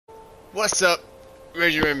What's up?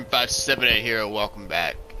 Regiment 578 here, welcome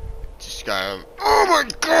back to Skyrim. Oh my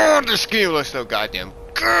god, this game looks so goddamn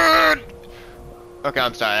good! Okay,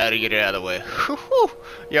 I'm sorry, I had to get it out of the way.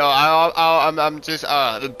 Yo, I'm just,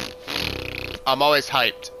 I'm always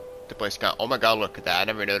hyped to play Skyrim. Oh my god, look at that, I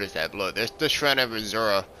never noticed that. Look, there's the Shrine of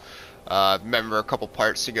Azura. Remember a couple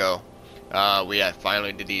parts ago, we had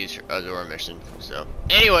finally did the Azura mission. So,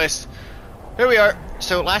 anyways, here we are.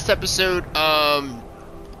 So, last episode,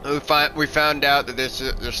 we found out that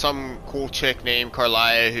there's some cool chick named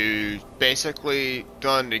Carlia who's basically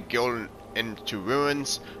gone the guild into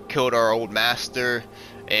ruins, killed our old master,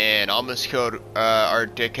 and almost killed our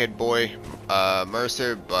dickhead boy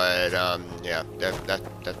Mercer. But yeah,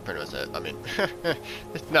 that's pretty much it. I mean,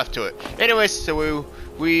 there's enough to it. Anyways, so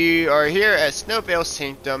we are here at Snowveil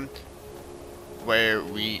Sanctum, where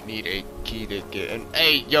we need a key to get in.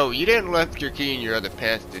 Hey, yo, you didn't left your key in your other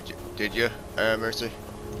pants, did you, Mercer?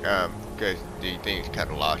 Because the thing's kind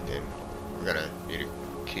of locked in. We're gonna need a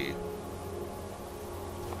key.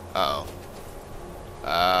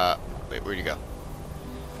 Wait, where'd you go?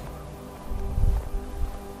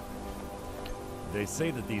 They say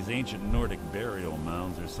that these ancient Nordic burial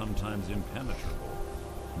mounds are sometimes impenetrable.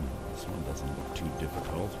 This one doesn't look too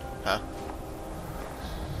difficult. Huh?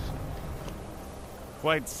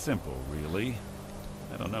 Quite simple, really.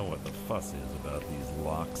 I don't know what the fuss is about these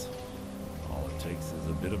locks. All it takes is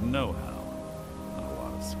a bit of know-how, not a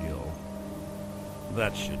lot of skill.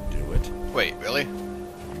 That should do it. Wait, really?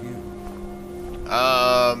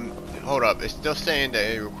 Hold up. It's still saying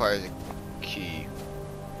that it requires a key.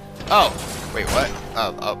 Oh, wait, what?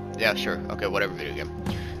 Oh, yeah, sure. Okay, whatever, video game.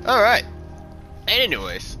 Alright.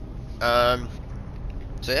 Anyways, so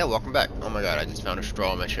yeah, welcome back. Oh my god, I just found a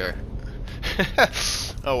straw in my chair.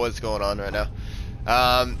 Oh, what's going on right now?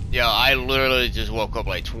 Yeah, I literally just woke up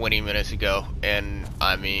like 20 minutes ago, and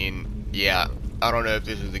I mean, yeah, I don't know if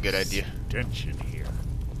this is a good idea. Tension here.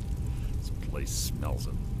 This place smells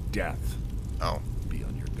of death. Oh. Be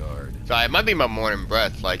on your guard. So it might be my morning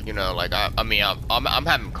breath, like, you know, like I mean, I'm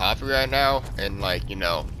having coffee right now, and like, you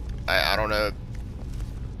know, I don't know.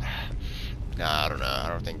 Nah, I don't know. I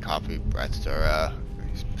don't think coffee breaths are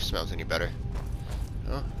smells any better.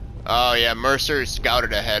 Huh? Oh yeah, Mercer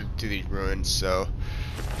scouted ahead to these ruins, so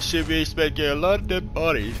should be expecting a lot of dead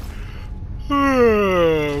bodies.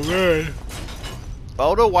 Oh man. I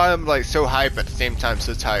don't know why I'm like so hype at the same time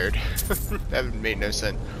so tired. That made no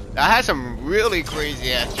sense. I had some really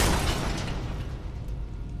crazy ass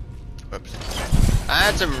Oops. I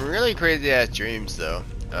had some really crazy ass dreams though,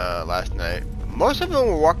 last night. Most of them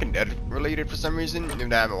were Walking Dead related for some reason, even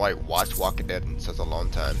though I haven't like watched Walking Dead in such a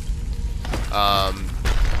long time.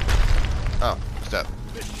 Oh, what's up?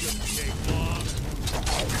 This shouldn't take long.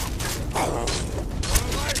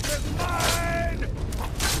 Life is mine!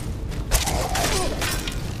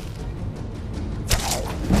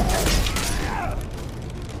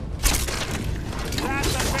 Is that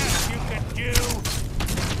the best you can do?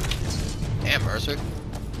 Damn, Mercer.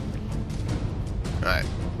 Alright.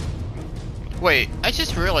 Wait, I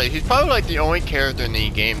just realized he's probably like the only character in the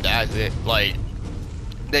game that has it, like,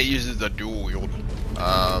 that uses the dual wield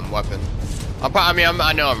weapon.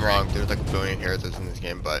 I know I'm wrong. There's like a billion characters in this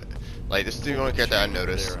game, but like this is the only character I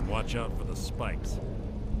noticed. There and watch out for the spikes.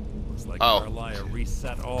 Looks like Oh. Carlia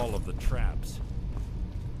reset all of the traps.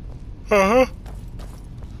 Uh-huh.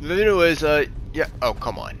 Anyways, yeah. Oh,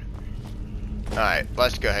 come on. Alright,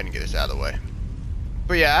 let's go ahead and get this out of the way.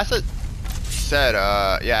 But yeah, as I said,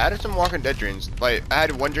 yeah, I had some Walking Dead dreams. Like, I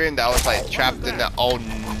had one dream that I was like trapped in the. Oh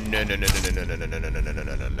no no no no no no no no no no no no no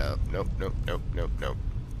no no nope nope nope nope nope.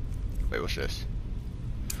 Wait, what's this?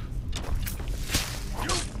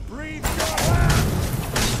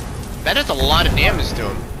 That does a lot of damage to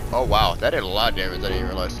him. Oh wow, that did a lot of damage. I didn't even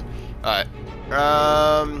realize. Alright.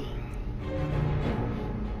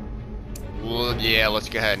 Well, yeah, let's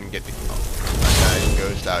go ahead and get the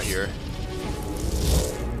ghost out here.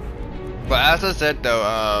 But as I said though,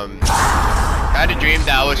 I had a dream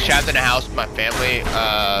that I was trapped in a house with my family,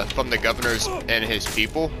 from the governor's and his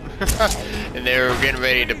people. And they were getting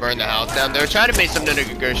ready to burn the house down. They were trying to make some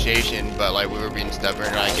negotiation, but like we were being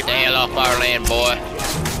stubborn, like, get the hell off our land, boy.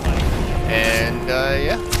 And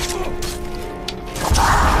yeah.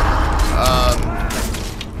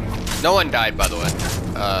 No one died, by the way.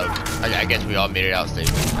 I guess we all made it out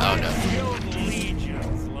safely. I don't know.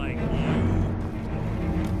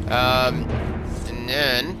 And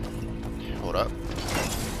then hold up.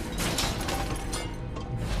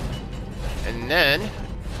 And then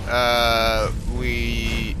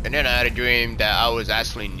I had a dream that I was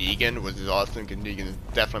actually Negan, which is awesome because Negan is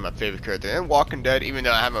definitely my favorite character in Walking Dead. Even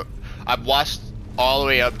though I've watched all the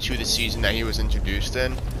way up to the season that he was introduced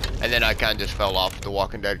in, and then I kind of just fell off The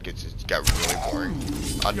Walking Dead because it got really boring.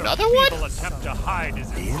 Another one? Attempt to hide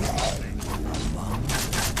is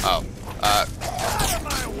Oh,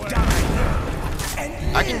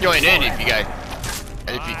 I can join in if you guys,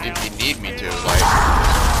 if you need me to. Like,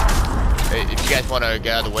 if you guys want to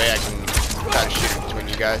get out of the way, I can try to shoot in between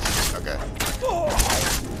you guys. Okay.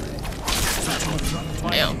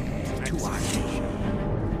 Damn.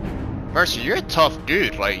 Mercer, you're a tough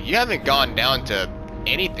dude. Like, you haven't gone down to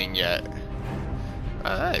anything yet.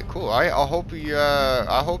 Alright, cool. I hope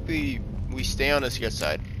we stay on this good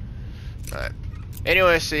side. Alright.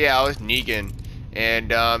 Anyway, so yeah, I was Negan,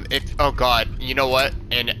 and oh god, you know what?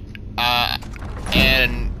 And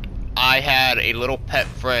I had a little pet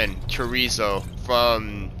friend, Chorizo,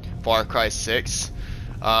 from Far Cry 6,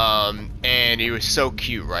 and he was so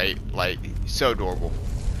cute, right? Like, so adorable.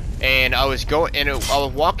 And I was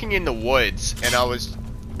walking in the woods, and I was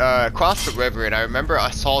across the river, and I remember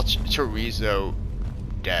I saw Chorizo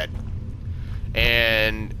dead,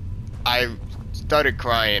 and I started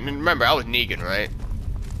crying. And remember, I was Negan, right?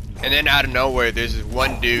 And then out of nowhere, there's this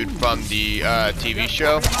one dude from the TV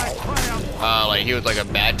show. Like, he was like a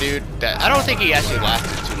bad dude. That I don't think he actually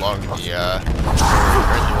lasted too long in the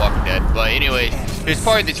Walking Dead. But anyways, he was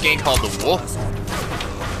part of this game called The Wolf.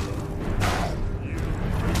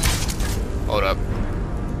 Hold up.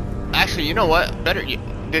 Actually, you know what?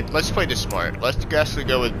 Let's play this smart. Let's actually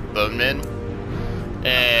go with Boneman.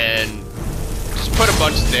 And just put a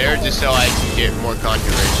bunch there just so I can get more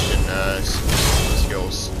conjuration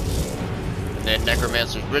skills. And then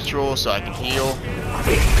Necromancer's Ritual so I can heal.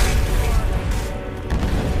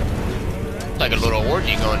 It's like a little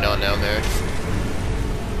orgy going down there.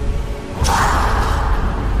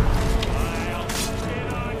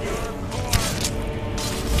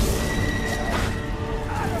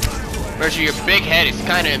 Mercer, your big head is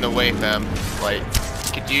kind of in the way, fam. Like,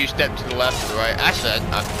 could you step to the left or the right? Actually,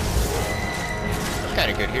 I'm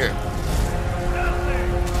kind of good here.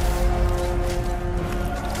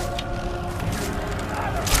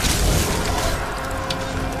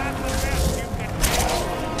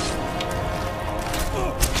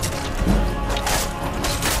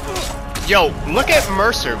 Yo, look at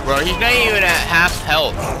Mercer, bro. He's not even at half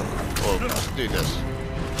health. Oh, let's do this.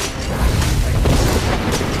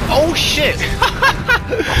 Oh shit!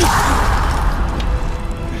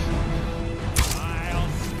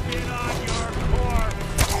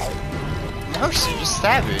 Mercy, you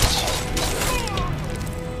savage.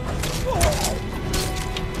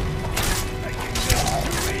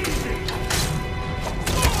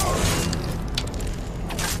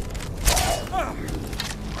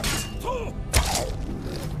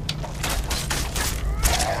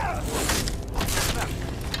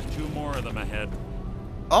 Two more of them ahead.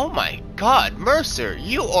 Oh my god, Mercer,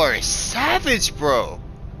 you are a savage, bro.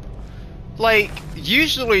 Like,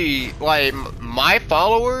 usually, like, my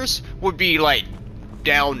followers would be, like,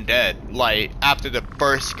 down dead, like, after the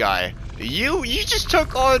first guy. You just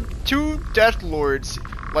took on 2 Death Lords,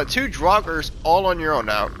 like, 2 Draugrs all on your own.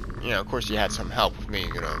 Now, you know, of course you had some help with me,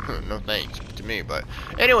 you know, no thanks to me, but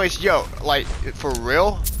anyways, yo, like, for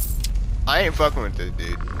real, I ain't fucking with this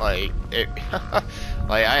dude. Like,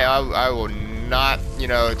 like, I will not, you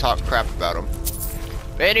know, talk crap about him.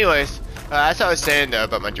 But anyways, that's what I was saying though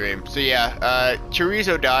about my dream. So yeah,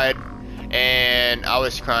 Chorizo died, and I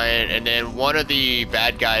was crying, and then one of the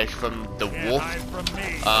bad guys from the Wolf,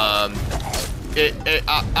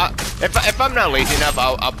 if I'm not lazy enough,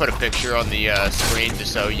 I'll put a picture on the screen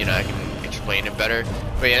just so, you know, I can explain it better.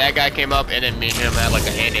 But yeah, that guy came up, and then me and him had like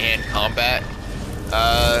a hand-to-hand combat,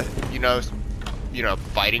 you know,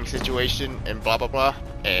 fighting situation, and blah blah blah.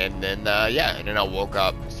 And then yeah, and then I woke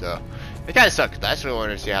up. So it kind of sucked. I actually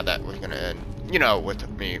wanted to see how that was gonna end. You know, with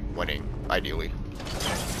me winning, ideally.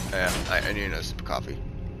 Yeah, I need another sip of coffee.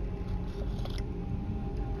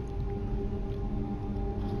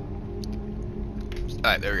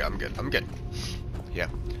 Alright, there we go. I'm good. I'm good. Yeah.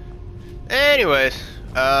 Anyways,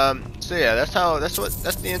 so yeah, that's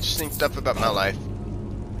the interesting stuff about my life.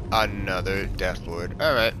 Another Death Lord.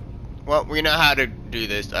 Alright. Well, we know how to do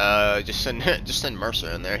this. Just send Mercer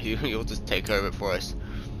in there. He'll just take care of it for us.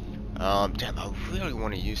 Damn, I really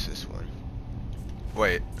want to use this one.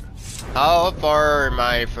 Wait, how far am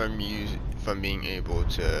I from being able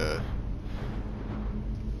to?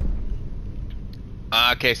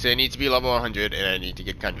 Okay, so I need to be level 100, and I need to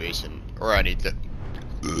get conjuration, or I need to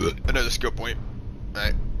another skill point. All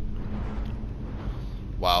right.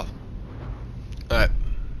 Wow. All right.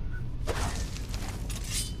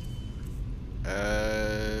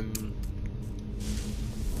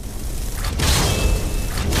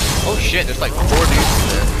 Oh shit, there's like 4 dudes in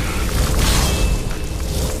there.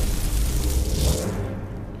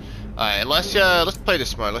 Alright, let's play this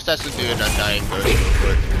smart. Let's actually do an undying ghost real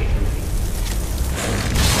quick.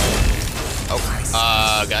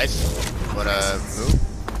 Oh, guys, wanna move?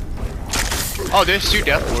 Oh, there's 2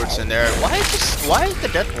 Death Lords in there. Why is the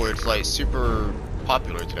Death Lords like super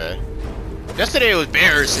popular today? Yesterday it was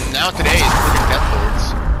bears, and now today it's freaking Death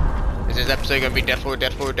Lords. Is this episode gonna be Death Lord,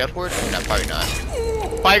 Death Lord, Death Lord? No, probably not.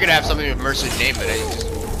 Probably gonna have something with Mercer's name in it. He's just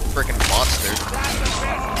freaking monster.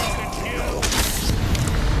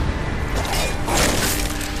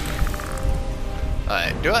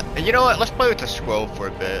 Alright, you know what? Let's play with the scroll for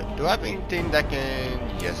a bit. Do I have anything that can?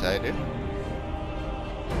 Yes, I do.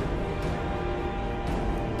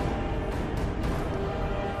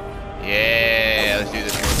 Yeah, let's do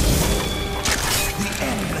this one.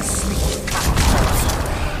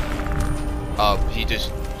 Oh, he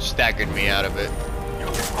just staggered me out of it.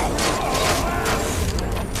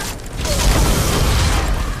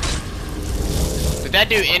 Did that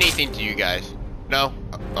do anything to you guys? No?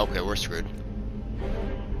 Okay, we're screwed.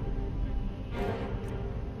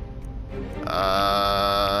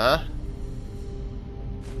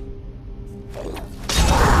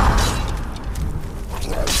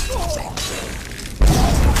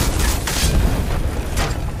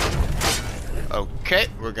 Okay,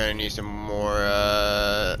 we're gonna need some more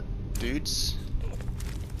dudes.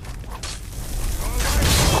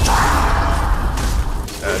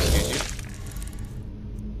 Excuse you.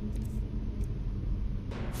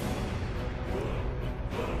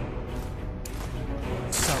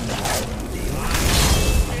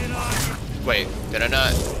 Wait, did I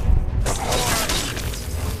not?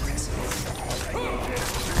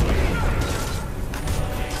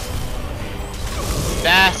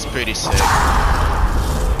 That's pretty sick.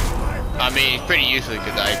 I mean, it's pretty useless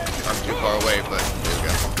because I'm too far away, but there we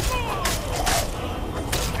go.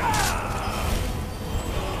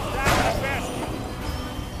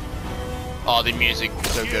 Oh, the music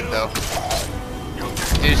is so good though.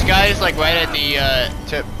 This guy is like right at the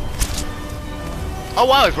tip. Oh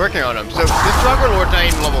wow, he's working on him. So this Drugger Lord's not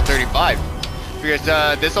even level 35. Because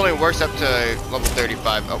this only works up to level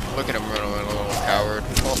 35. Oh, look at him running, a little coward.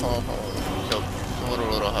 So,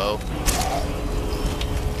 little hoe.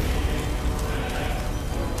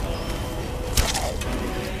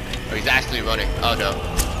 Oh, he's actually running. Oh no.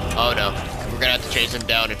 Oh no. We're gonna have to chase him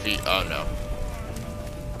down if he. Oh no.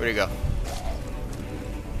 Where'd he go?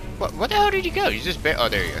 What the hell did he go? He's just. Oh,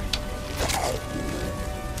 there you go.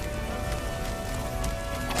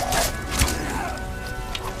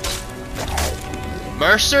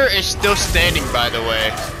 Mercer is still standing, by the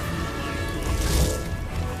way.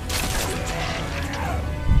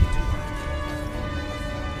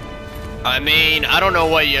 I mean, I don't know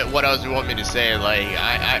what else you want me to say. Like,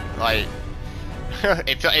 like,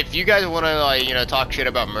 if you guys want to like, you know, talk shit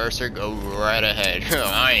about Mercer, go right ahead.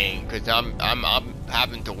 I ain't, cause I'm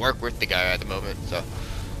having to work with the guy at the moment. So, all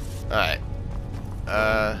right.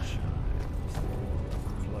 Clever.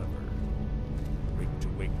 Quick to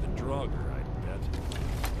wake the Draugr, I bet.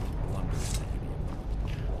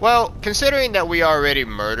 Well, considering that we already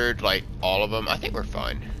murdered like all of them, I think we're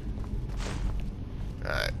fine.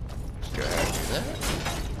 All right. Go ahead and do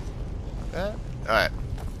that. Alright.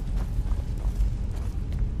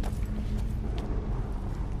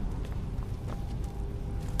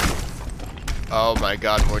 Oh my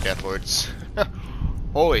god, more Death Lords.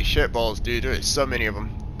 Holy shit balls, dude. There's so many of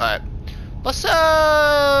them. Alright. Let's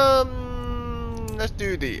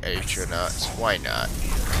do the Atronauts. Why not?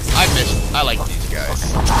 I like these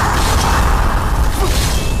guys.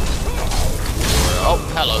 Oh,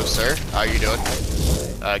 hello, sir. How you doing?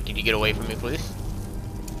 Can you get away from me, please?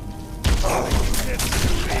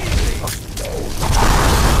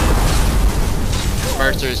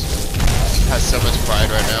 Mercer's has so much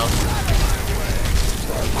pride right now.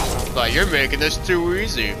 Like, you're making this too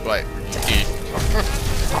easy. Like, dude.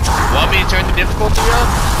 Want me to turn the difficulty up?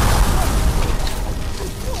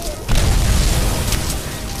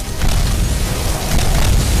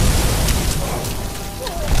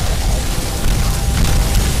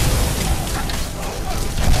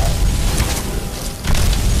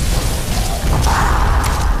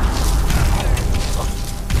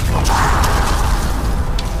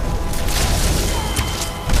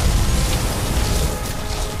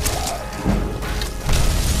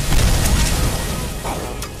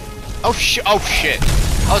 Oh shit!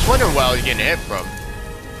 I was wondering where I was getting hit from.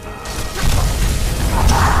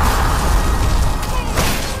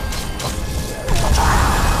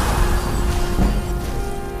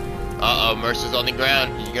 Uh oh, Mercer's on the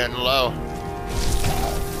ground. He's getting low.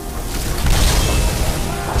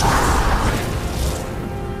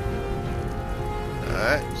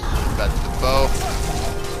 Alright, so back to the bow.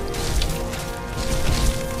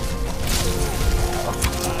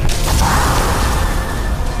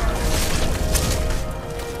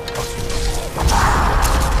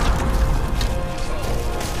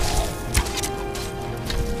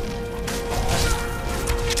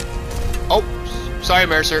 Oh, sorry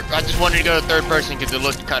Mercer. I just wanted to go to third person because it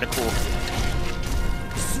looked kind of cool.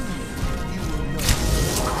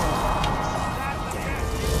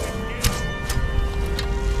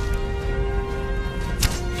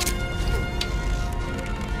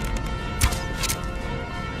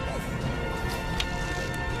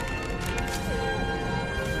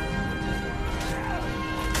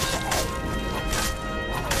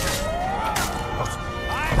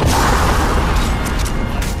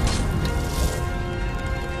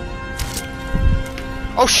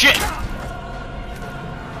 Oh shit!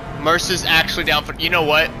 Mercer's actually down for. You know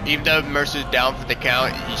what? Even though Mercer's down for the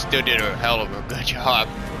count, he still did a hell of a good job.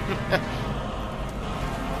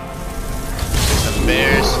 Some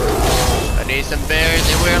bears. I need some bears,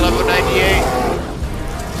 and we're level 98.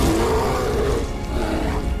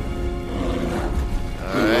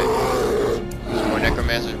 Alright. Some more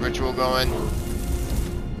Necromancer's Ritual going.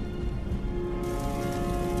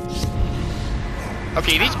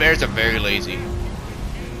 Okay, these bears are very lazy.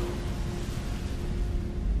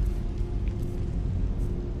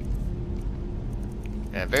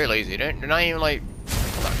 Yeah, very lazy. They're not even like.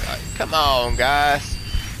 Come on, guys.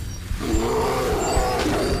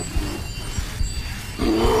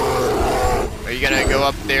 Are you gonna go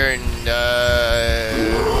up there and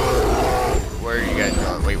where are you guys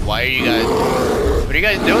going? Wait, why are you guys? What are you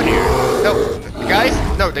guys doing here?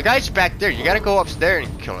 No, the guy's back there. You gotta go upstairs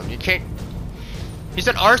and kill him. You can't. He's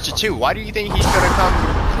an archer too. Why do you think he's gonna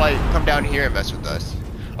come down here and mess with us?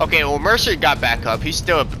 Okay, well Mercer got back up. He's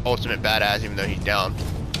still an ultimate badass even though he's down.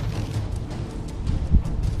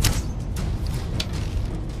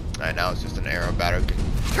 Alright, now it's just an arrow battle.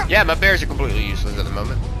 Yeah, my bears are completely useless at the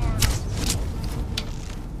moment.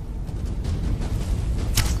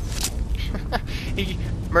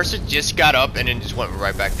 Mercer just got up and then just went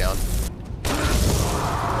right back down.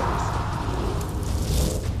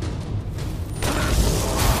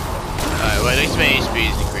 Alright, well at least my HP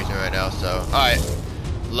is increasing right now, so. Alright.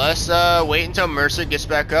 Let's wait until Mercer gets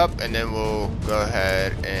back up and then we'll go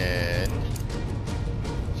ahead and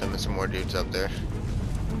summon some more dudes up there.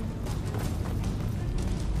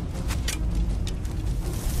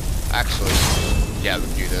 Actually, yeah, we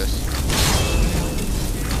can do this.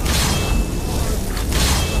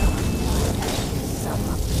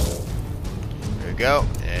 There we go,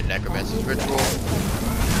 and Necromancer's Ritual.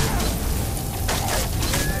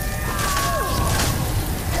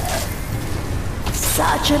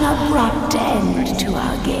 Such an abrupt end to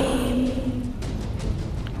our game.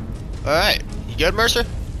 Alright, you good, Mercer?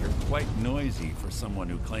 You're quite noisy for someone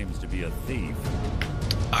who claims to be a thief.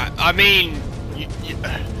 I mean,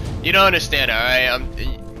 you don't understand, alright?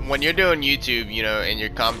 When you're doing YouTube, you know, and you're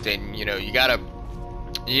commentating, you know, you gotta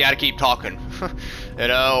keep talking, you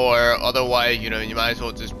know, or otherwise, you know, you might as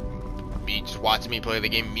well just be watching me play the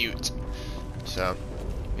game mute. So,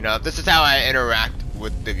 you know, this is how I interact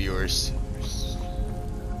with the viewers.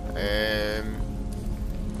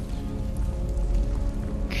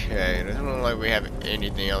 Okay, it doesn't look like we have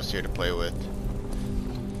anything else here to play with.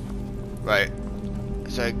 Right.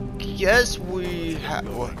 So I guess we have.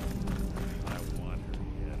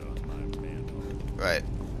 Right.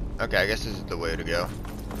 Okay, I guess this is the way to go.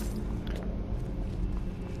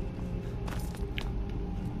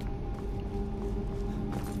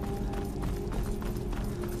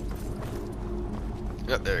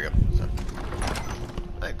 Yep, there we go. So.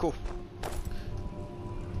 Alright, cool.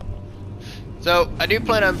 So, I do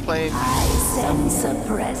plan on playing. I sense a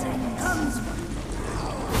presence.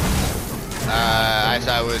 As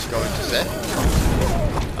I was going to say.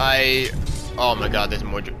 Oh my god, there's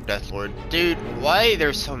more Death Lord. Dude, why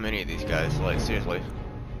there's so many of these guys? Like, seriously.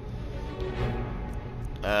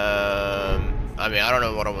 I mean, I don't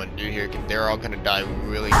know what I want to do here. They're all gonna die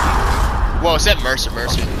really easily. Well, except Mercer.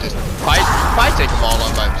 Mercer just probably take them all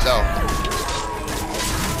on by himself.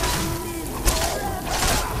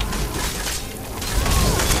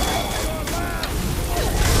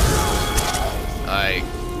 Alright,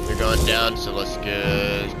 they're going down, so let's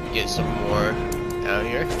get some more out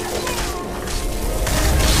here.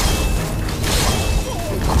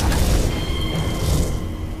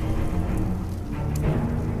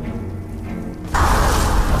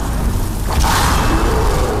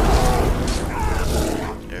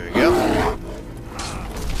 There we go.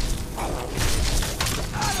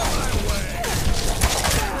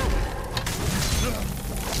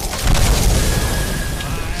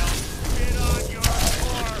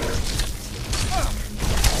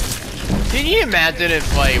 Can you imagine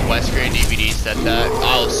if like Wesker DVD said that?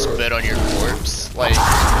 I'll spit on your corpse. Like,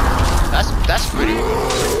 that's pretty cool.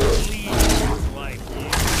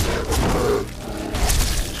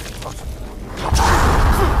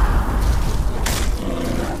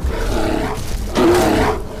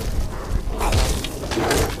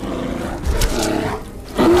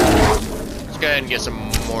 Let's go ahead and get some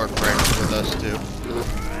more friends with us too.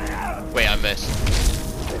 Wait, I missed.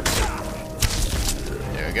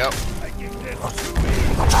 There we go.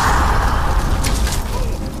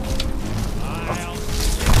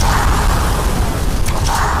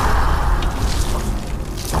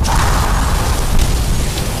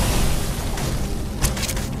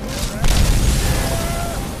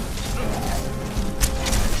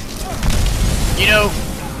 You know,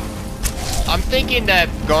 I'm thinking that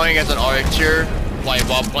going as an archer, like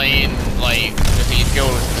while playing like the theme skill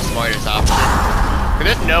is the smartest option. Cause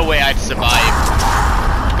there's no way I'd survive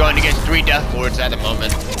going against 3 Death Lords at the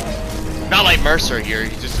moment. Not like Mercer here,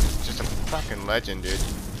 he's just a fucking legend, dude.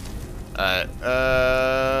 Let's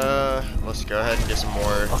go ahead and get some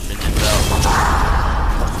more minions out.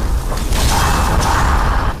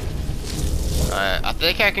 I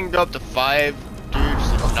think I can go up to 5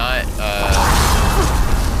 dudes, if not,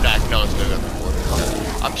 no, let's go up to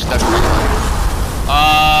 4. I'm stuck.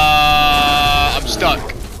 I'm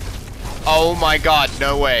stuck. Oh my god,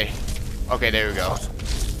 no way. Okay, there we go.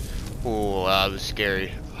 Ooh, that was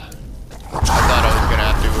scary. I thought I was gonna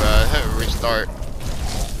have to restart.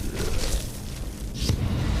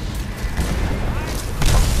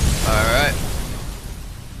 Alright.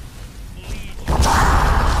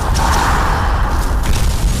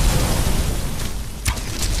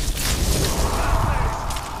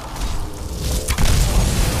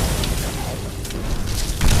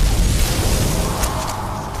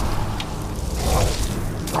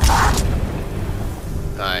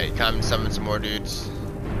 Alright, time to summon some more dudes.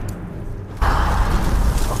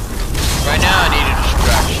 Right now I need a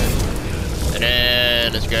distraction. And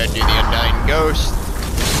then let's go ahead and do the Undying Ghost.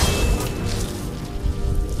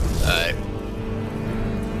 Alright.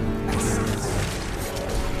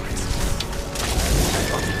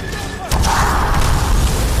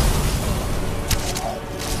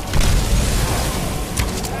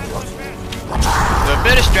 So a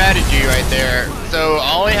bit of strategy right there. So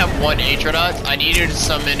I only have 1 Atronaut. I needed to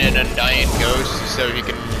summon an Undying Ghost so he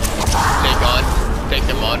can take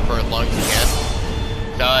them on for as long as he can.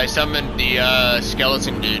 So I summoned the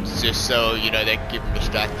skeleton dudes just so, you know, they can keep them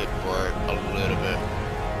distracted for a little bit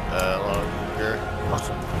longer.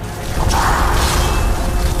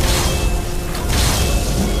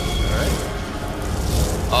 Alright.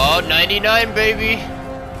 Oh, 99, baby!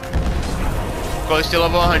 Close to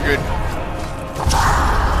level 100.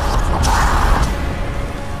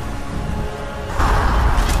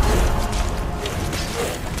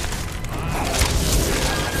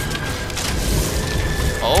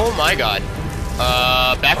 Oh my god.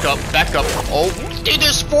 Back up. Oh, dude,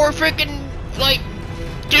 there's 4 freaking, like,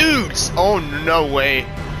 dudes! Oh, no way.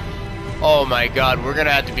 Oh my god, we're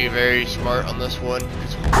gonna have to be very smart on this one.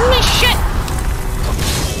 Holy shit!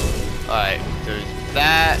 Alright, there's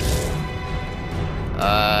that.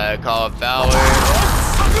 Call of Valor.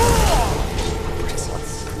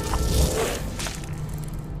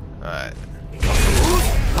 Alright.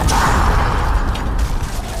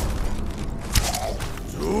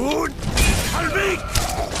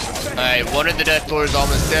 Alright, one of the Death Lords is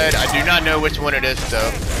almost dead. I do not know which one it is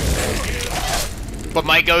though. But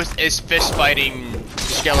my ghost is fist fighting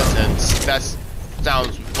skeletons. That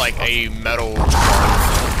sounds like a metal song.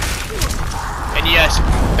 And yes,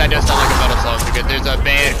 that does sound like a metal song because there's a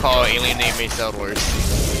band called Alien Name Settlers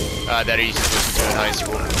that I used to listen to in high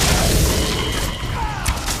school.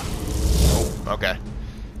 Oh, okay.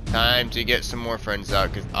 Time to get some more friends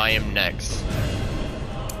out because I am next.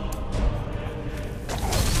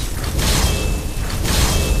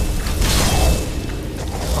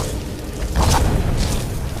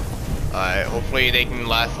 Alright, hopefully they can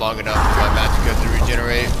last long enough for my match to go to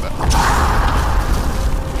regenerate. But...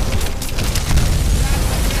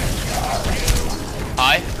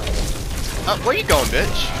 Hi. Where you going,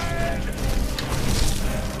 bitch?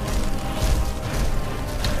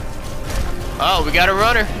 Oh, we got a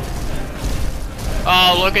runner.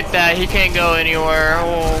 Oh, look at that. He can't go anywhere.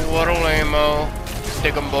 Oh, what a lame-o.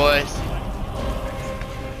 Stick 'em, boys.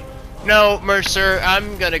 No, Mercer,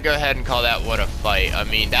 I'm gonna go ahead and call that one a fight. I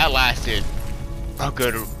mean, that lasted a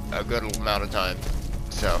good amount of time.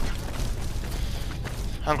 So,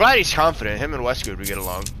 I'm glad he's confident. Him and Westwood would get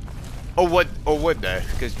along. Or would they?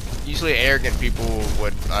 Because usually arrogant people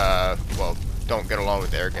would, well, don't get along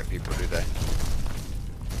with arrogant people, do they?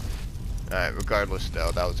 Alright, regardless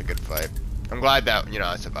though, that was a good fight. I'm glad that, you know,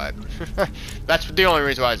 I survived. That's the only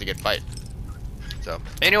reason why it's a good fight. So,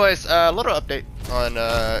 anyways, a little update on,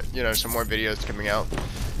 you know, some more videos coming out.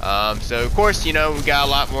 So, of course, you know, we got a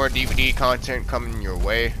lot more DVD content coming your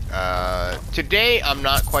way. Today, I'm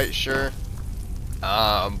not quite sure.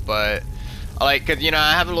 But, cause, you know,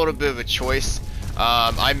 I have a little bit of a choice.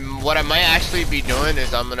 What I might actually be doing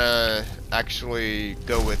is I'm gonna actually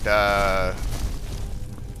go with, We're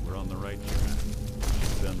on the right track.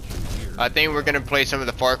 Been through here. I think we're gonna play some of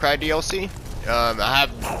the Far Cry DLC. I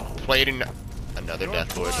have played in another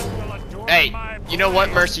Death Lord. Hey, you know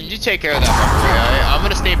what, Mercy? You take care of that one. Right? I'm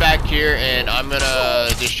gonna stay back here and I'm gonna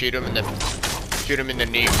just shoot him in the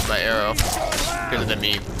knee with my arrow because of the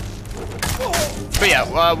meme. But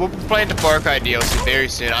yeah, we'll be playing the Far Cry DLC very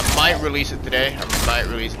soon. I might release it today. I might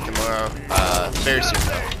release it tomorrow. Very soon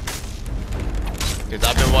though. Because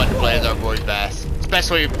I've been wanting to play as our boy Bass.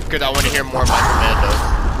 Especially because I want to hear more of my commandos.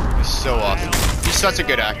 He's so awesome. He's such a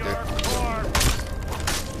good actor.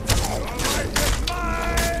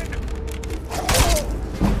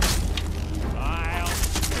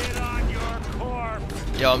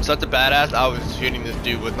 Yo, I'm such a badass. I was shooting this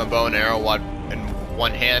dude with my bow and arrow in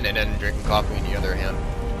one hand and then drinking coffee in the other hand.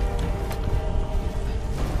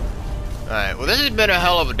 Alright, well this has been a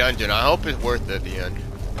hell of a dungeon. I hope it's worth it at the end.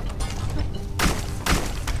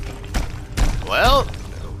 Well,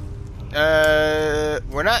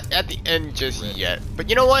 we're not at the end just yet. But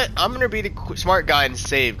you know what? I'm gonna be the smart guy and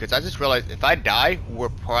save, because I just realized if I die, we're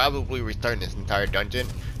probably restarting this entire dungeon,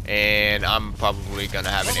 and I'm probably gonna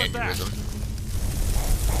have an aneurysm.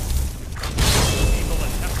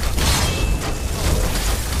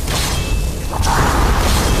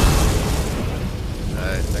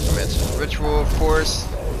 Necromancer's ritual, of course.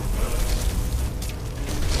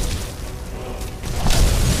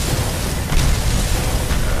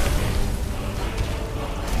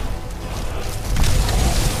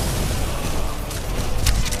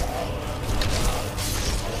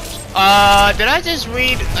 Did I just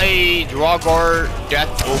read a Draugr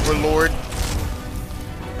Death Overlord?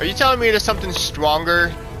 Are you telling me there's something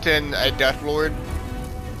stronger than a Death Lord?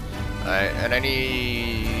 Alright, and I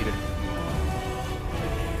need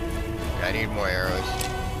more arrows.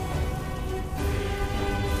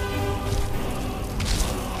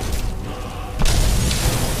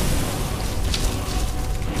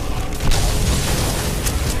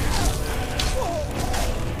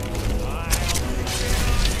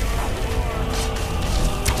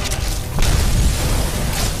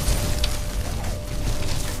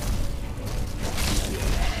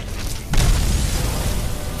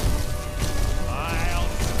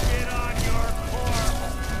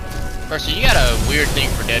 Mercy, you got a weird thing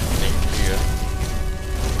for dead things, do you?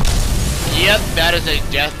 Yep, that is a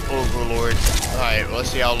Death Overlord. Alright, well, let's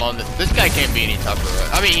see how long this guy can't be any tougher.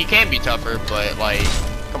 Right? I mean, he can be tougher, but like,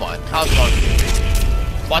 come on, how strong can he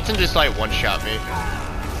be? Watson just like one-shot me.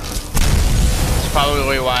 That's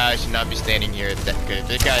probably why I should not be standing here. Because if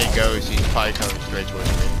this guy goes, he's probably coming straight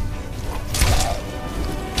towards me.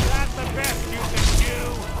 That's the best you can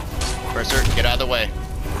do. Mercer, get out of the way.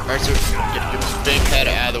 Mercer, get this big head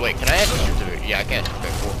out of the way. Can I actually shoot through it? Yeah, I can.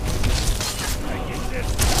 Okay, cool.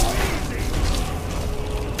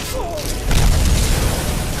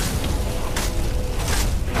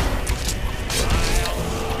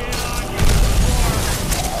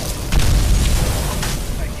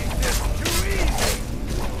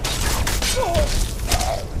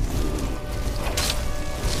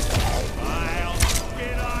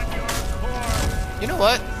 You know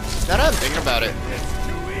what? Now that I'm thinking about it,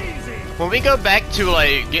 when we go back to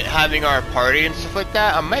like having our party and stuff like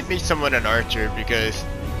that, I might be someone an archer, because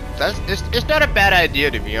it's not a bad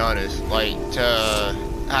idea, to be honest. Like to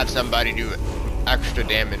have somebody do extra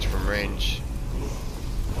damage from range.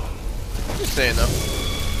 Just saying though.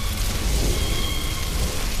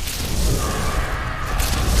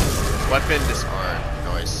 Weapon disarm.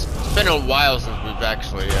 Nice. It's been a while since we've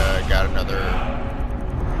actually got another.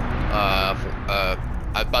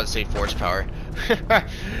 I was about to say force power.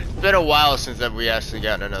 It's been a while since that we actually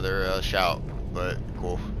got another shout, but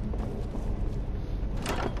cool.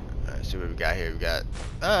 Alright, see what we got here. We got.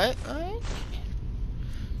 Alright.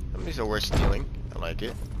 That means that we're stealing. I like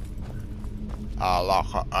it. Alright,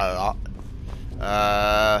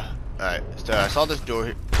 so I saw this door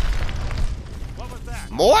here. What was that?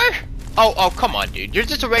 More? Oh, come on, dude. You're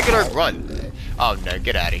just a regular grunt. Oh no,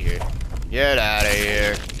 get out of here. Get out of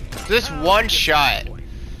here. This one shot.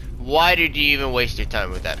 Why did you even waste your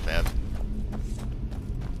time with that, fam?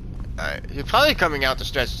 Alright, he's probably coming out to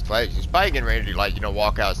stretch his legs. He's probably getting ready to, like,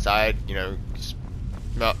 walk outside,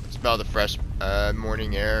 smell the fresh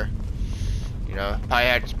morning air. You know,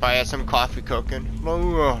 probably had some coffee cooking.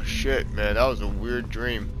 Oh shit, man, that was a weird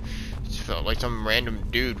dream. It felt like some random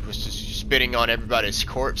dude was just spitting on everybody's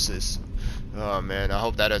corpses. Oh man, I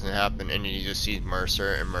hope that doesn't happen. And you just see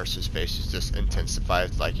Mercer, and Mercer's face is just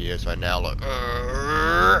intensified like he is right now. Look,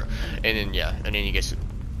 and then yeah, and then he gets,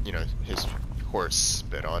 you know, his horse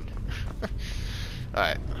spit on. All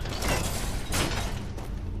right.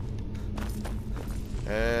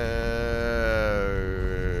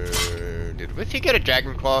 Did we get a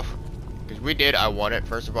dragon claw? Because we did. I won it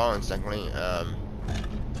first of all, and secondly, It's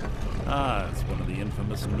one of the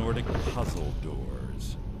infamous Nordic puzzle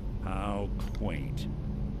doors. How quaint.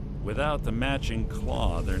 Without the matching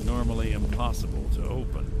claw, they're normally impossible to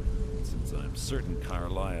open. Since I'm certain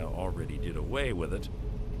Carlia already did away with it,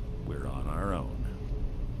 we're on our own.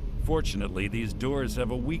 Fortunately, these doors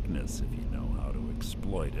have a weakness if you know how to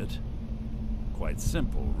exploit it. Quite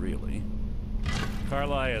simple, really.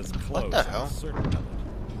 Carlia's close. What the hell? I'm certain of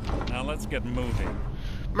it. Now let's get moving.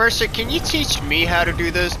 Mercer, can you teach me how to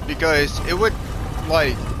do this? Because it would,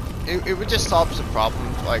 like, it would just solve some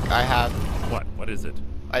problems like I have. What? What is it?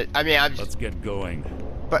 I mean, I'm just. Let's get going.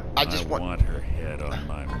 But I just want her head on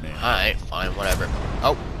my man. Alright, fine, whatever.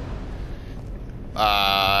 Oh.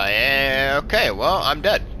 Yeah, okay, well, I'm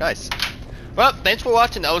dead. Nice. Well, thanks for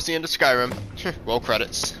watching. That was the end of Skyrim. Roll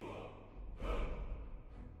credits.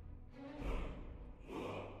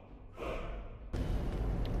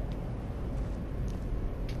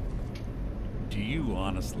 Do you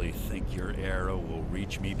honestly think your arrow will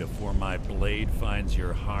reach me before my blade finds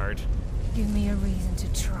your heart? Give me a reason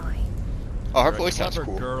to try. Oh, her You're voice a sounds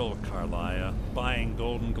clever cool. girl, Carlia. Buying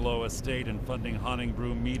Golden Glow Estate and funding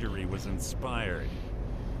Honningbrew Meadery was inspired.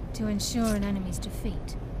 To ensure an enemy's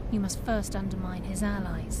defeat, you must first undermine his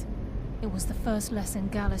allies. It was the first lesson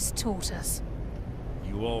Gallus taught us.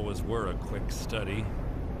 You always were a quick study.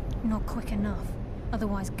 Not quick enough,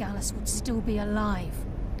 otherwise Gallus would still be alive.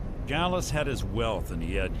 Gallus had his wealth and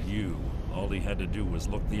he had you. All he had to do was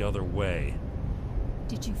look the other way.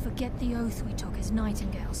 Did you forget the oath we took as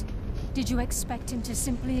Nightingales? Did you expect him to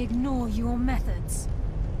simply ignore your methods?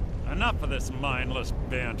 Enough of this mindless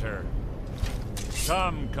banter.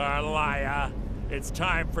 Come, Carlia. It's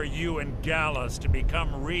time for you and Gallus to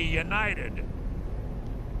become reunited.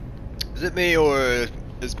 Is it me or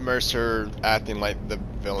is Mercer acting like the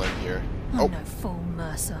villain here? I'm no fool,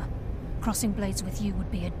 Mercer. Crossing blades with you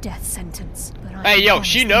would be a death sentence. But I Hey, yo, promise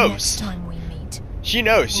she the knows. Next time we meet. She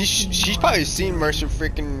knows. She's probably seen Mercer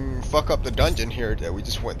freaking fuck up the dungeon here that we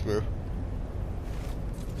just went through.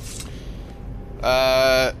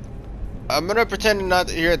 I'm gonna pretend not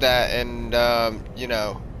to hear that, and you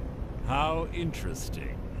know. How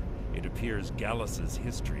interesting. It appears Gallus's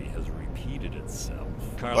history has repeated itself.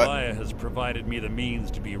 Carlia has provided me the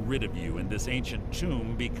means to be rid of you, and this ancient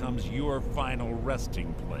tomb becomes your final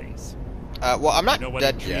resting place. Well, I'm not You know what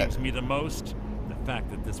dead intrigues yet. me the most? The fact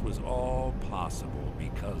that this was all possible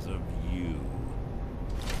because of you.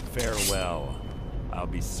 Farewell. I'll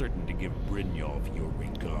be certain to give Brynjolf your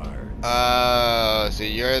regard. So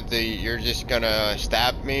you're just gonna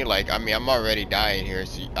stab me? Like, I mean, I'm already dying here.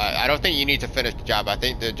 So I don't think you need to finish the job. I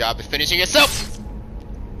think the job is finishing itself.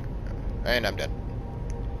 And I'm dead.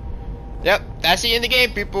 Yep, that's the end of the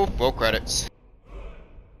game, people. Roll credits.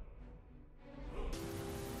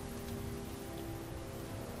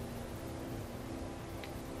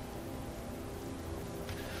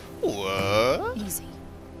 What? Easy.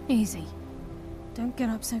 Easy. Don't get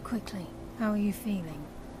up so quickly. How are you feeling?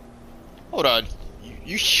 Hold on.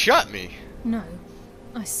 You shot me. No.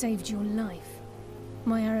 I saved your life.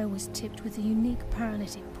 My arrow was tipped with a unique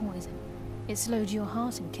paralytic poison. It slowed your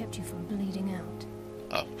heart and kept you from bleeding out.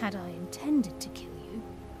 Oh. Had I intended to kill you,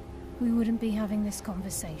 we wouldn't be having this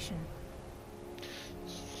conversation.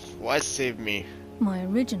 Why save me? My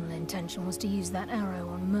original intention was to use that arrow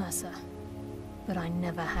on Mercer, but I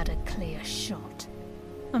never had a clear shot.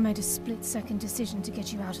 I made a split-second decision to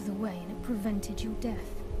get you out of the way, and it prevented your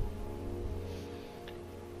death.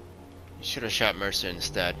 You should have shot Mercer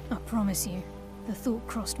instead. I promise you, the thought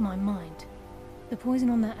crossed my mind. The poison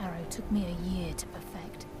on that arrow took me a year to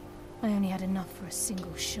perfect. I only had enough for a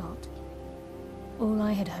single shot. All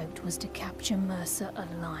I had hoped was to capture Mercer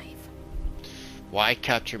alive. Why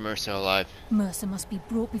capture Mercer alive? Mercer must be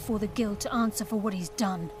brought before the guild to answer for what he's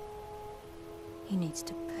done. He needs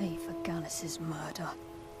to pay for Gallus's murder.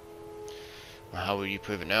 Well, how will you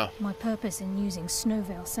prove it now? My purpose in using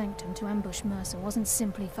Snowveil Sanctum to ambush Mercer wasn't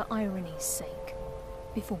simply for irony's sake.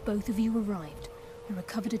 Before both of you arrived, I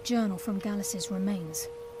recovered a journal from Gallus's remains.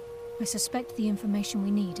 I suspect the information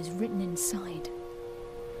we need is written inside.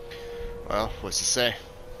 Well, what's it say?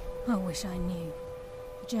 I wish I knew.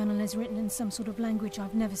 The journal is written in some sort of language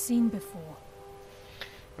I've never seen before.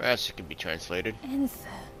 Perhaps it could be translated. Enther.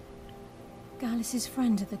 Gallus'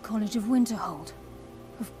 friend at the College of Winterhold.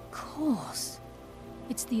 Of course.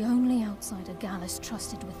 It's the only outsider Gallus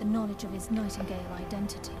trusted with the knowledge of his Nightingale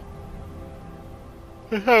identity.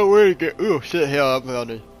 There's that word again. Ooh, shit, hell, I'm on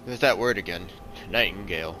it. There's that word again.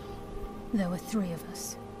 Nightingale. There were 3 of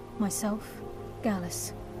us. Myself,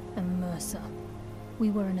 Gallus, and Mercer. We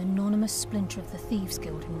were an anonymous splinter of the Thieves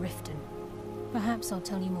Guild in Riften. Perhaps I'll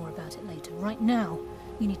tell you more about it later. Right now,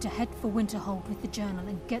 you need to head for Winterhold with the journal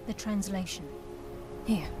and get the translation.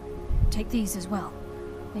 Here, take these as well.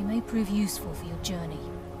 They may prove useful for your journey.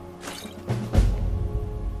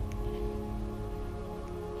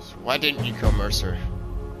 So why didn't you kill Mercer?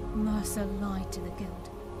 Mercer lied to the Guild.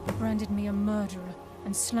 He branded me a murderer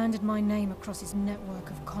and slandered my name across his network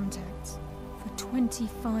of contacts. For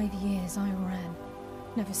 25 years I ran,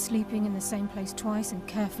 never sleeping in the same place twice and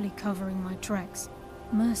carefully covering my tracks.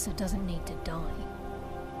 Mercer doesn't need to die.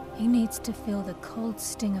 He needs to feel the cold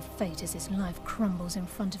sting of fate as his life crumbles in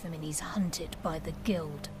front of him and he's hunted by the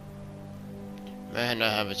Guild. May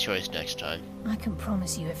not have a choice next time. I can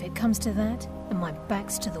promise you if it comes to that, and my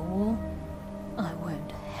back's to the wall, I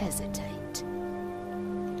won't hesitate.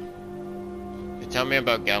 Tell me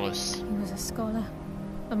about Gallus. He was a scholar,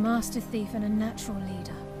 a master thief and a natural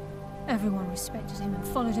leader. Everyone respected him and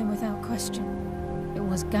followed him without question. It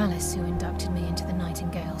was Gallus who inducted me into the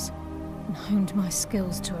Nightingales and honed my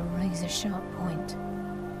skills to a razor-sharp point.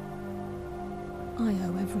 I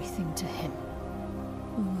owe everything to him.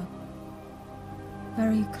 We were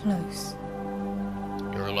very close.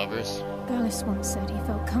 You were lovers? Gallus once said he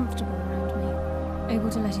felt comfortable around me, able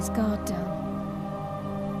to let his guard down.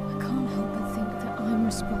 I can't help but think that I'm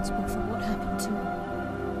responsible for what happened to him.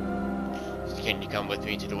 So can you come with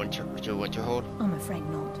me to the Winterhold? I'm afraid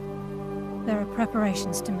not. There are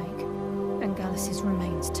preparations to make, and Gallus'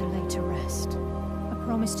 remains to lay to rest. I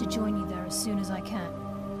promise to join you there as soon as I can.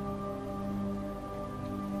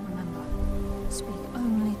 Remember, speak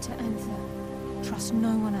only to Enther. Trust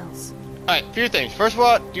no one else. Alright, few things. First of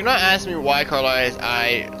all, do not ask me why Carlyle's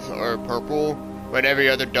eyes are purple when every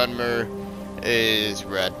other Dunmer is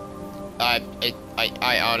red.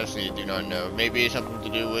 I honestly do not know. Maybe it's something to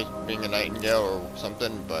do with being a Nightingale or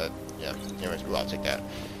something, but yeah, anyways, we'll take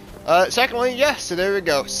that. Secondly, yeah, so there we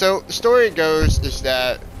go. So the story goes is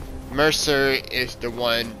that Mercer is the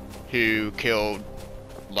one who killed,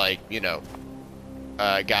 like, you know,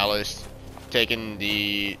 Gallus, taking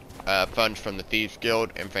the funds from the Thieves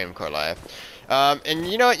Guild and framed Carlyle. And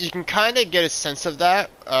you know what, you can kind of get a sense of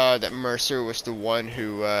that, that Mercer was the one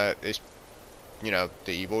who is, you know,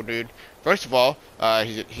 the evil dude. First of all,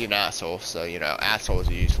 he's an asshole, so, you know, assholes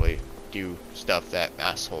usually do stuff that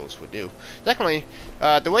assholes would do. Secondly,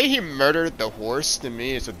 the way he murdered the horse to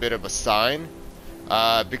me is a bit of a sign,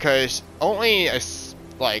 because only a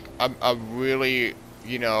really,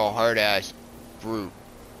 you know, hard-ass brute,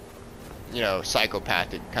 you know,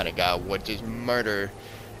 psychopathic kind of guy would just murder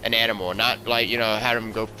an animal, not like, you know, have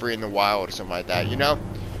him go free in the wild or something like that, you know?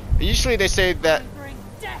 Usually they say that,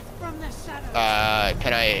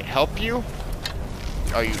 can I help you?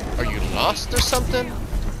 Are you lost or something?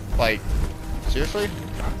 Like, seriously?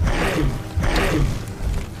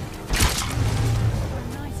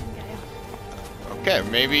 Okay,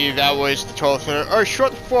 maybe that was the troll center. Oh,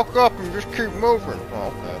 shut the fuck up and just keep moving.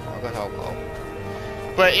 Oh, okay, I'll go help out.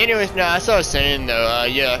 But anyways, no, as I was saying though,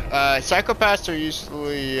 yeah, psychopaths are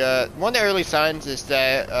usually, one of the early signs is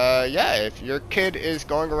that, yeah, if your kid is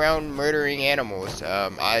going around murdering animals,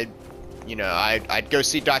 I'd go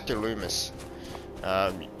see Dr. Loomis,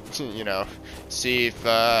 you know, see if,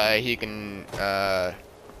 he can,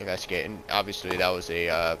 investigate, and obviously that was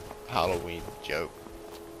a, Halloween joke.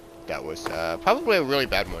 That was, probably a really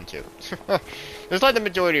bad one too. It's like the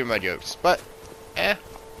majority of my jokes, but, oh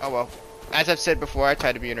well. As I've said before, I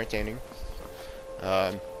try to be entertaining.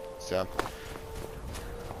 So.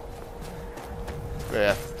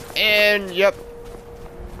 Yeah. And, yep.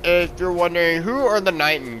 If you're wondering, who are the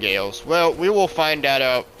Nightingales? Well, we will find that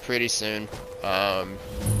out pretty soon. Well,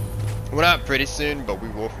 not pretty soon, but we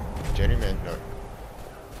will. Jenny, man, no.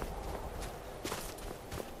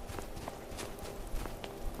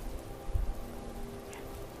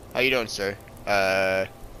 How you doing, sir?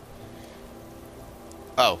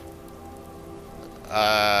 Oh.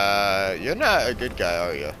 You're not a good guy,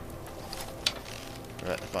 are you?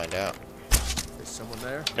 We'll have to find out. Is someone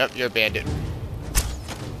there? Nope, you're a bandit.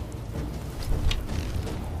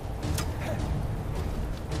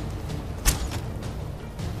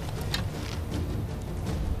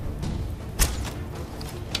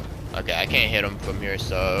 Okay, I can't hit him from here,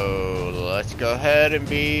 so let's go ahead and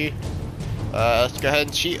let's go ahead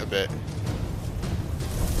and cheat a bit.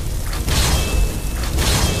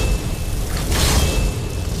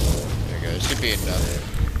 There we go, it should be enough.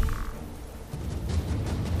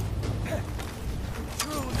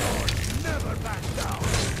 Never back down.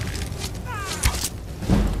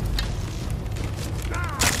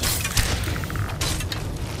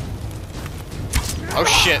 Oh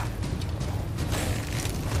shit.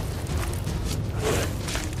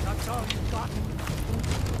 That's all you got.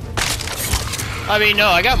 I mean, no,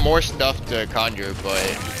 I got more stuff to conjure, but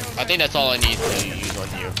I think that's all I need to use on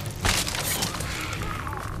you.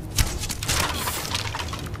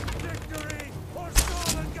 Victory or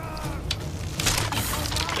stolen guard.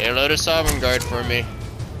 Okay, load a Sovereign Guard for me.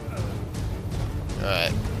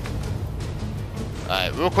 Alright.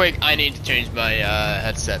 Alright, real quick, I need to change my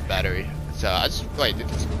headset battery. So, I just, wait, did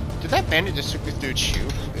that bandit just took this dude's shoe?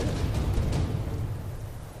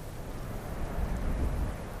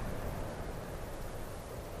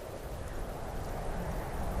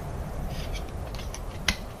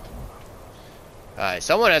 Alright,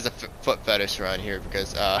 someone has a foot fetish around here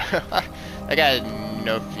because, that guy has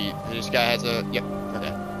no feet. This guy has a, yep,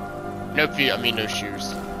 okay. No feet, I mean no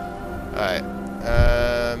shoes. Alright,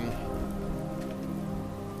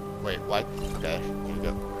 wait, what? Okay, here we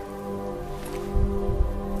go.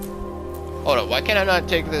 Hold up, why can't I not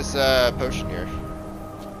take this, potion here?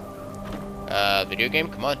 Video game,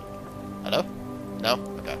 come on. Hello? No?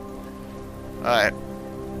 Okay. Alright.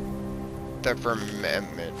 For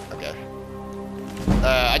amendment, okay.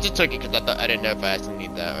 I just took it because I didn't know if I actually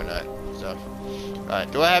need that or not. So,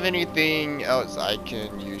 alright. Do I have anything else I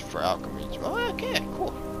can use for alchemy? Oh, okay,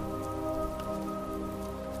 cool.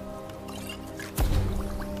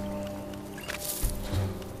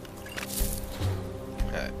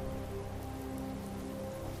 Alright.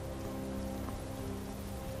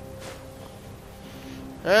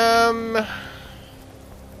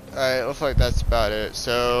 Alright, looks like that's about it.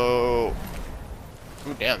 So,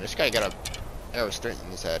 ooh, damn, this guy got a arrow straight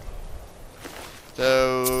in his head.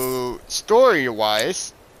 So,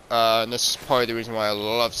 story-wise, and this is part of the reason why I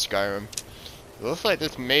love Skyrim. It looks like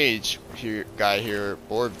this mage guy here,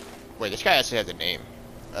 wait, this guy actually has a name.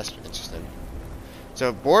 That's interesting.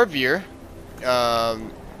 So, Borvir,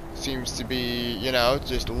 seems to be, you know,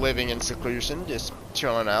 just living in seclusion, just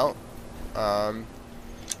chilling out.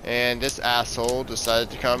 And this asshole decided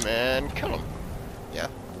to come and kill him. Yeah,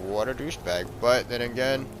 what a douchebag. But then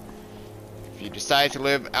again, if you decide to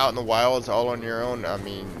live out in the wilds all on your own, I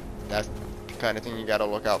mean, that's the kind of thing you gotta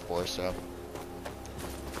look out for, so.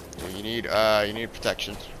 You need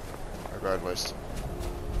protection, regardless.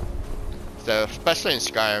 So, especially in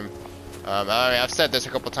Skyrim. I mean, I've said this a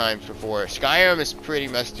couple times before. Skyrim is pretty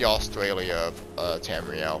much the Australia of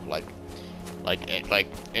Tamriel. Like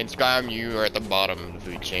in Skyrim, you are at the bottom of the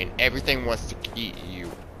food chain. Everything wants to eat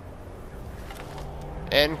you,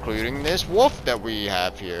 including this wolf that we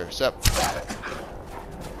have here. So,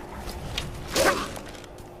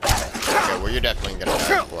 okay, well, you're definitely gonna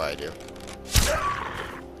die before I do.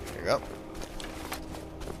 There you go.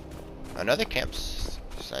 Another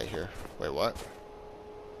campsite here. Wait, what?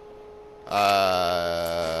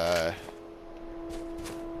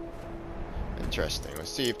 Interesting.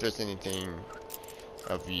 Let's see if there's anything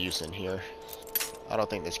of use in here. I don't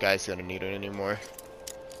think this guy's gonna need it anymore.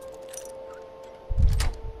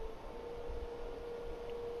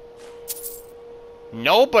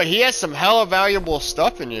 No, but he has some hella valuable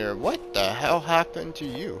stuff in here. What the hell happened to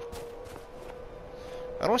you?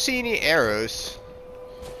 I don't see any arrows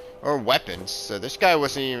or weapons, so this guy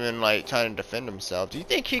wasn't even like trying to defend himself. Do you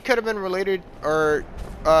think he could have been related or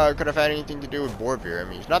could have had anything to do with Borvir? I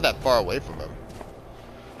mean, he's not that far away from him.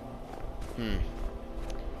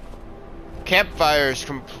 Campfire is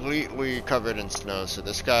completely covered in snow, so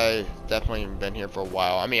this guy definitely been here for a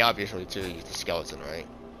while. I mean, obviously too, he's a skeleton, right?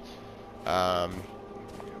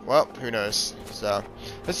 Well, who knows? So,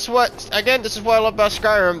 this is what I love about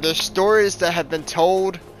Skyrim. There's stories that have been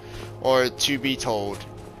told or to be told.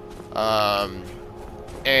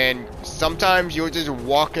 And sometimes you'll just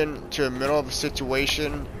walk into the middle of a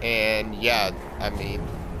situation and yeah, I mean,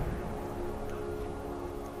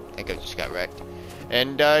 I think I just got wrecked.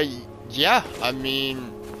 And yeah, I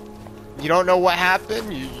mean, you don't know what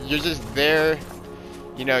happened. You're just there,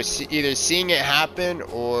 you know, either seeing it happen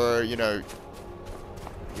or, you know,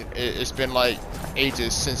 it's been like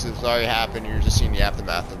ages since it's already happened. You're just seeing the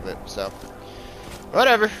aftermath of it. So,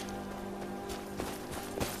 whatever.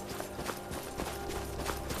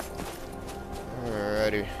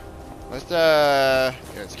 Alrighty. Let's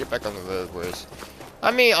get back on the road, boys.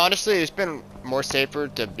 I mean, honestly, it's been more safer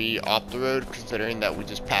to be off the road, considering that we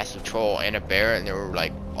just passed a troll and a bear, and they were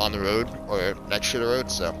like on the road or next to the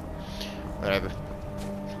road. So, whatever.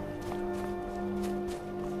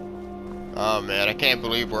 Oh man, I can't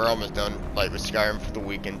believe we're almost done like with Skyrim for the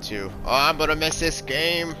weekend too. Oh, I'm gonna miss this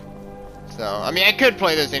game. So, I mean, I could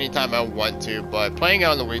play this anytime I want to, but playing it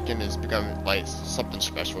on the weekend has become like something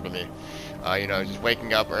special to me. You know, just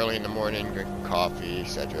waking up early in the morning, drinking coffee,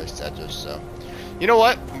 etc., etc. So, you know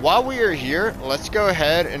what? While we are here, let's go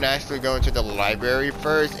ahead and actually go into the library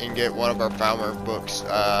first and get one of our Falmer books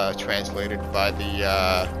translated by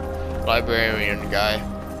the librarian guy.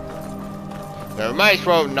 So we might as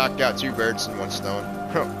well knock out 2 birds in 1 stone.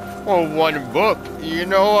 Well, 1 book, you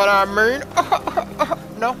know what I mean?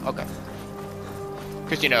 No? Okay.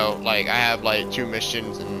 Because, you know, like, I have, like, 2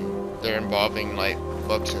 missions, and they're involving, like,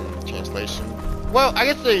 books and translation. Well, I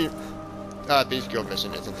guess the Thieves Guild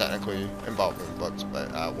mission isn't technically involving books, but,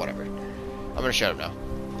 whatever. I'm gonna shut up now.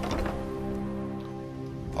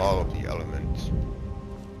 All of the elements.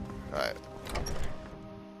 Alright.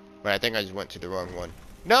 But I think I just went to the wrong one.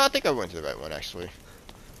 No, I think I went to the right one, actually.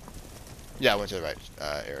 Yeah, I went to the right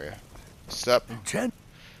area. Sup?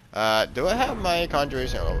 Do I have my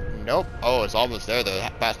conjuration? Oh, nope. Oh, it's almost there, though.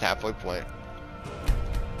 Past the halfway point.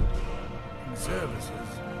 Services.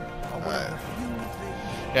 Alright.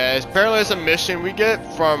 Yeah, apparently it's a mission we get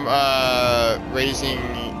from raising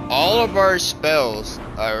all of our spells,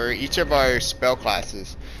 or each of our spell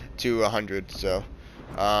classes, to 100. So,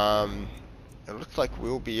 it looks like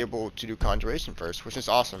we'll be able to do conjuration first, which is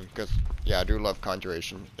awesome, because, yeah, I do love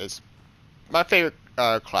conjuration. It's my favorite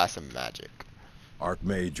class of magic.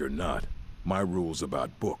 Archmage or not, my rules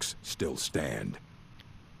about books still stand.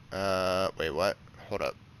 Wait, what? Hold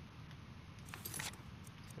up.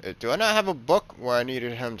 Do I not have a book where I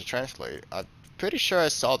needed him to translate? I'm pretty sure I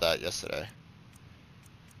saw that yesterday.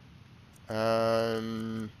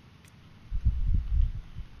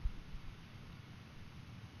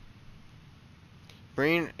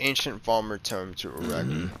 Bring ancient Falmer tome to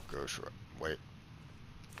Iraqi Ghost. Wait.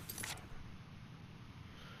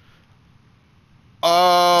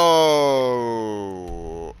 Oh,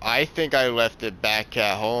 I think I left it back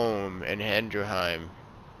at home in Hendrheim.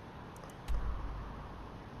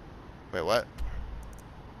 Wait, what?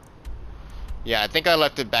 Yeah, I think I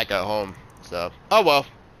left it back at home. So, oh well,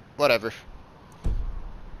 whatever.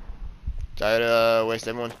 Try to waste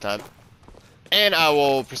everyone's time. And I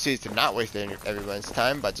will proceed to not waste everyone's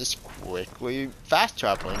time by just quickly fast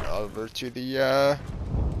traveling over to the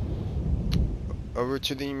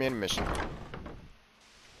main mission.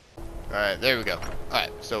 Alright, there we go.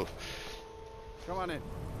 Alright, so Come on in.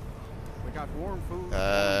 We got warm food.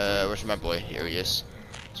 where's my boy? Here he is.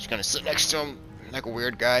 Just gonna sit next to him like a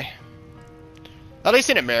weird guy. At least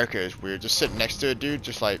in America it's weird. Just sitting next to a dude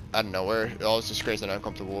just like out of nowhere. It always just creates an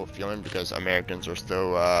uncomfortable feeling because Americans are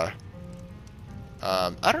still I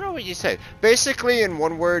don't know what you say. Basically, in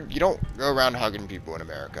one word, you don't go around hugging people in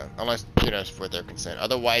America unless, you know, it's for their consent.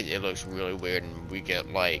 Otherwise, it looks really weird, and we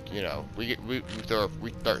get like, you know, we start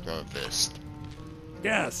throwing fists.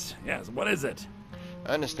 Yes, what is it?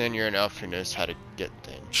 I understand you're an elf who knows how to get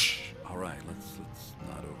things. Shh. All right, let's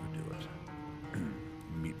not overdo it.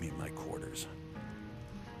 Meet me in my quarters.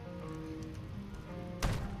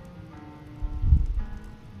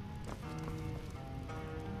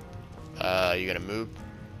 You gonna move,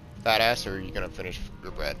 fat ass, or are you gonna finish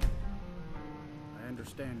your bread? I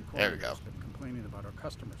understand. There we go. Corey's been complaining about our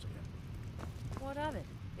customers again. What of it?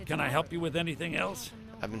 Can I help you with anything else?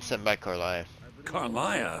 I've been sent by Carlia.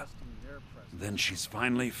 Carlia? Then she's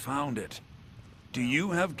finally found it. Do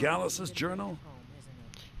you have Gallus's journal?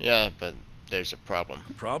 Yeah, but there's a problem.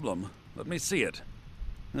 Problem? Let me see it.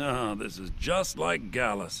 Oh, this is just like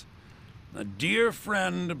Gallus. A dear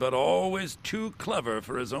friend, but always too clever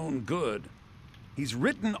for his own good. He's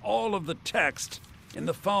written all of the text in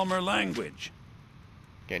the Falmer language.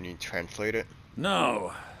 Can you translate it?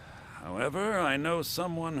 No. However, I know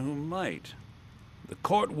someone who might. The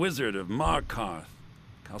court wizard of Markarth,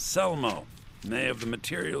 Calselmo, may have the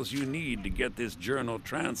materials you need to get this journal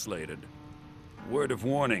translated. Word of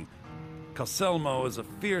warning, Calselmo is a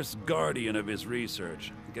fierce guardian of his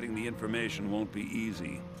research. Getting the information won't be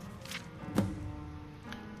easy.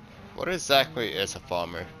 What exactly is a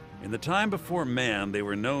Falmer? In the time before man, they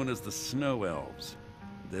were known as the Snow Elves.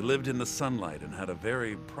 They lived in the sunlight and had a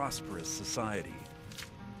very prosperous society.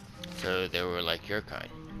 So they were like your kind.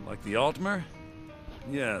 Like the Altmer?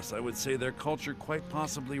 Yes, I would say their culture quite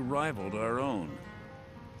possibly rivaled our own.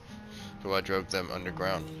 So what drove them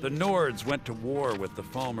underground? The Nords went to war with the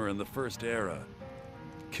Falmer in the First Era.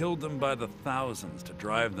 Killed them by the thousands to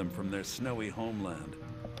drive them from their snowy homeland.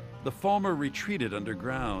 The Falmer retreated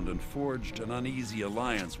underground and forged an uneasy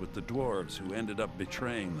alliance with the dwarves who ended up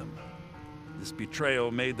betraying them. This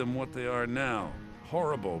betrayal made them what they are now,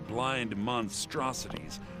 horrible, blind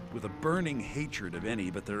monstrosities with a burning hatred of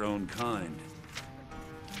any but their own kind.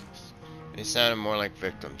 They sounded more like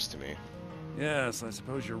victims to me. Yes, I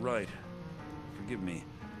suppose you're right. Forgive me.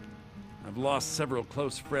 I've lost several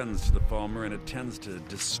close friends to the Falmer, and it tends to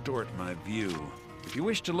distort my view. If you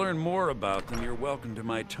wish to learn more about them, you're welcome to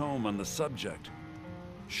my tome on the subject.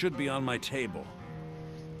 Should be on my table.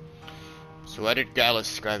 So why did Gallus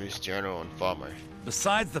describe his journal on Falmer?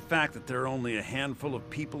 Besides the fact that there are only a handful of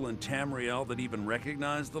people in Tamriel that even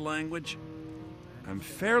recognize the language, I'm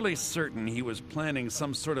fairly certain he was planning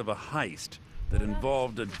some sort of a heist that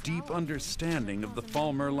involved a deep understanding of the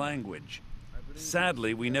Falmer language.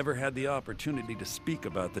 Sadly, we never had the opportunity to speak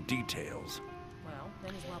about the details.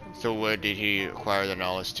 So where did he acquire the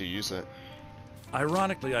knowledge to use it?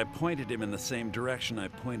 Ironically, I pointed him in the same direction I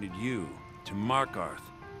pointed you, to Markarth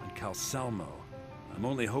and Calcelmo. I'm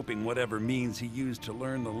only hoping whatever means he used to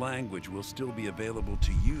learn the language will still be available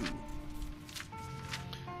to you.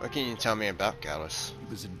 What can you tell me about Gallus? He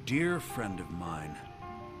was a dear friend of mine,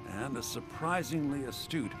 and a surprisingly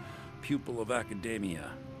astute pupil of academia.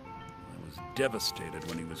 I was devastated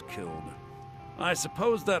when he was killed. I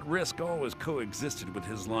suppose that risk always coexisted with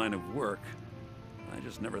his line of work. I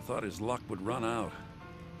just never thought his luck would run out.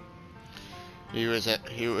 He was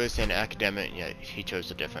an academic, yet he chose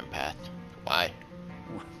a different path. Why?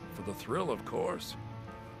 For the thrill, of course.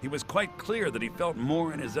 He was quite clear that he felt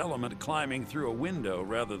more in his element climbing through a window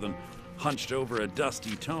rather than hunched over a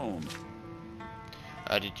dusty tome.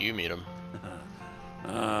 How did you meet him?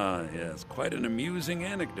 Ah, yes, quite an amusing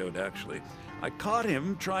anecdote, actually. I caught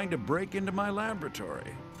him trying to break into my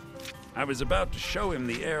laboratory. I was about to show him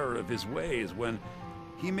the error of his ways when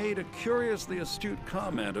he made a curiously astute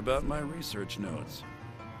comment about my research notes.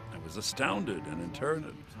 I was astounded, and in turn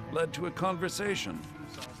it led to a conversation.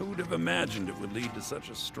 Who would have imagined it would lead to such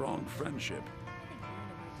a strong friendship?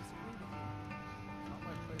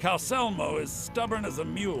 Calcelmo is stubborn as a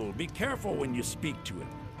mule. Be careful when you speak to it.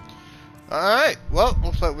 Alright, well,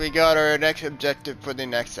 looks like we got our next objective for the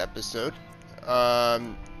next episode.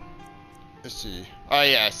 Let's see. Oh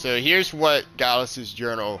yeah, so here's what Gallus's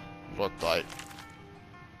journal looked like.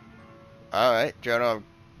 Alright, Journal of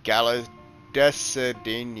Gallus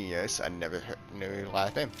Desidenius. I never knew his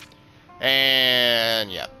last name. And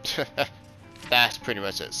yeah, that's pretty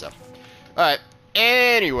much it. So, alright.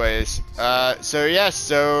 Anyways, so yeah,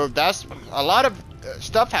 so that's a lot of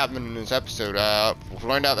stuff happened in this episode. We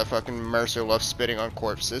learned out that fucking Mercer loves spitting on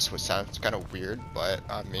corpses, which sounds kind of weird, but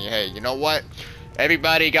I mean, hey, you know what?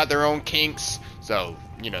 Everybody got their own kinks, so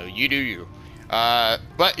you know, you do you.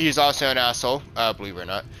 But he's also an asshole, believe it or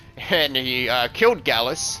not, and he killed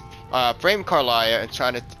Gallus, framed Carlia, and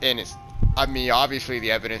trying to, and it's, I mean, obviously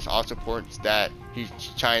the evidence all supports that he's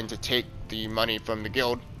trying to take the money from the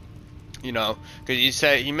guild. You know, because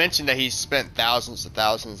he mentioned that he spent thousands of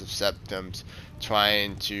septums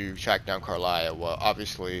trying to track down Carlia. Well,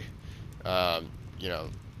 obviously, you know,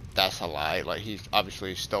 that's a lie. Like, he's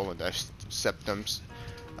obviously stolen those septums.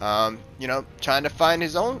 You know, trying to find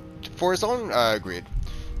his own for his own greed.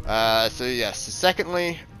 So yes,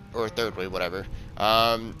 secondly or thirdly, whatever.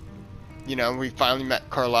 You know, we finally met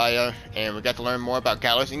Carlia, and we got to learn more about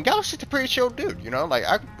Gallus. And Gallus is a pretty chill dude. You know, like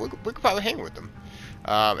we could probably hang with him.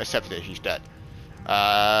 Except that he's dead.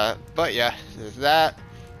 But yeah, there's that.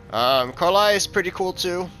 Carlia is pretty cool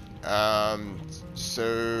too.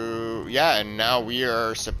 So yeah, and now we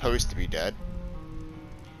are supposed to be dead.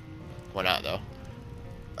 We're not though.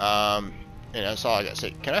 And that's all I gotta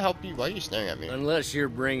say. Can I help you? Why are you staring at me? Unless you're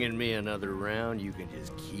bringing me another round, you can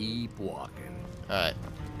just keep walking. Alright.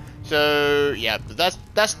 So yeah, that's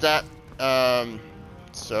that.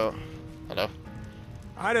 So hello.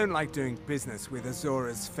 I don't like doing business with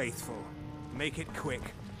Azora's faithful. Make it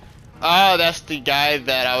quick. Oh, that's the guy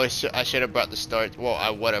that I should have brought the star. Well,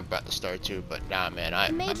 I would have brought the star too, but nah, man.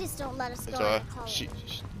 The mages don't let us go to college.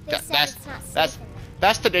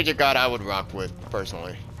 That's the digit god I would rock with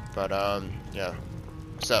personally. But yeah.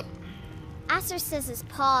 What's up? Aster says his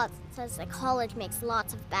pa says the college makes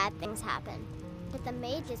lots of bad things happen, but the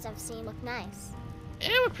mages I've seen look nice. Yeah,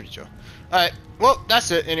 we're pretty chill. Alright, well, that's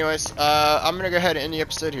it. Anyways, I'm gonna go ahead and end the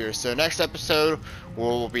episode here. So next episode,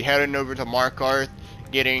 we'll be heading over to Markarth,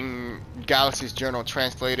 getting Galaxy's journal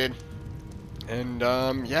translated, and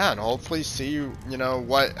yeah, and hopefully see you know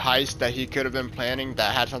what heist that he could have been planning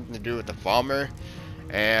that had something to do with the Falmer,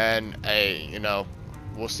 and you know,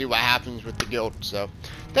 we'll see what happens with the guild. So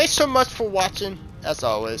thanks so much for watching, as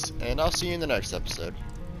always, and I'll see you in the next episode.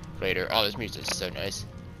 Later. Oh, this music is so nice.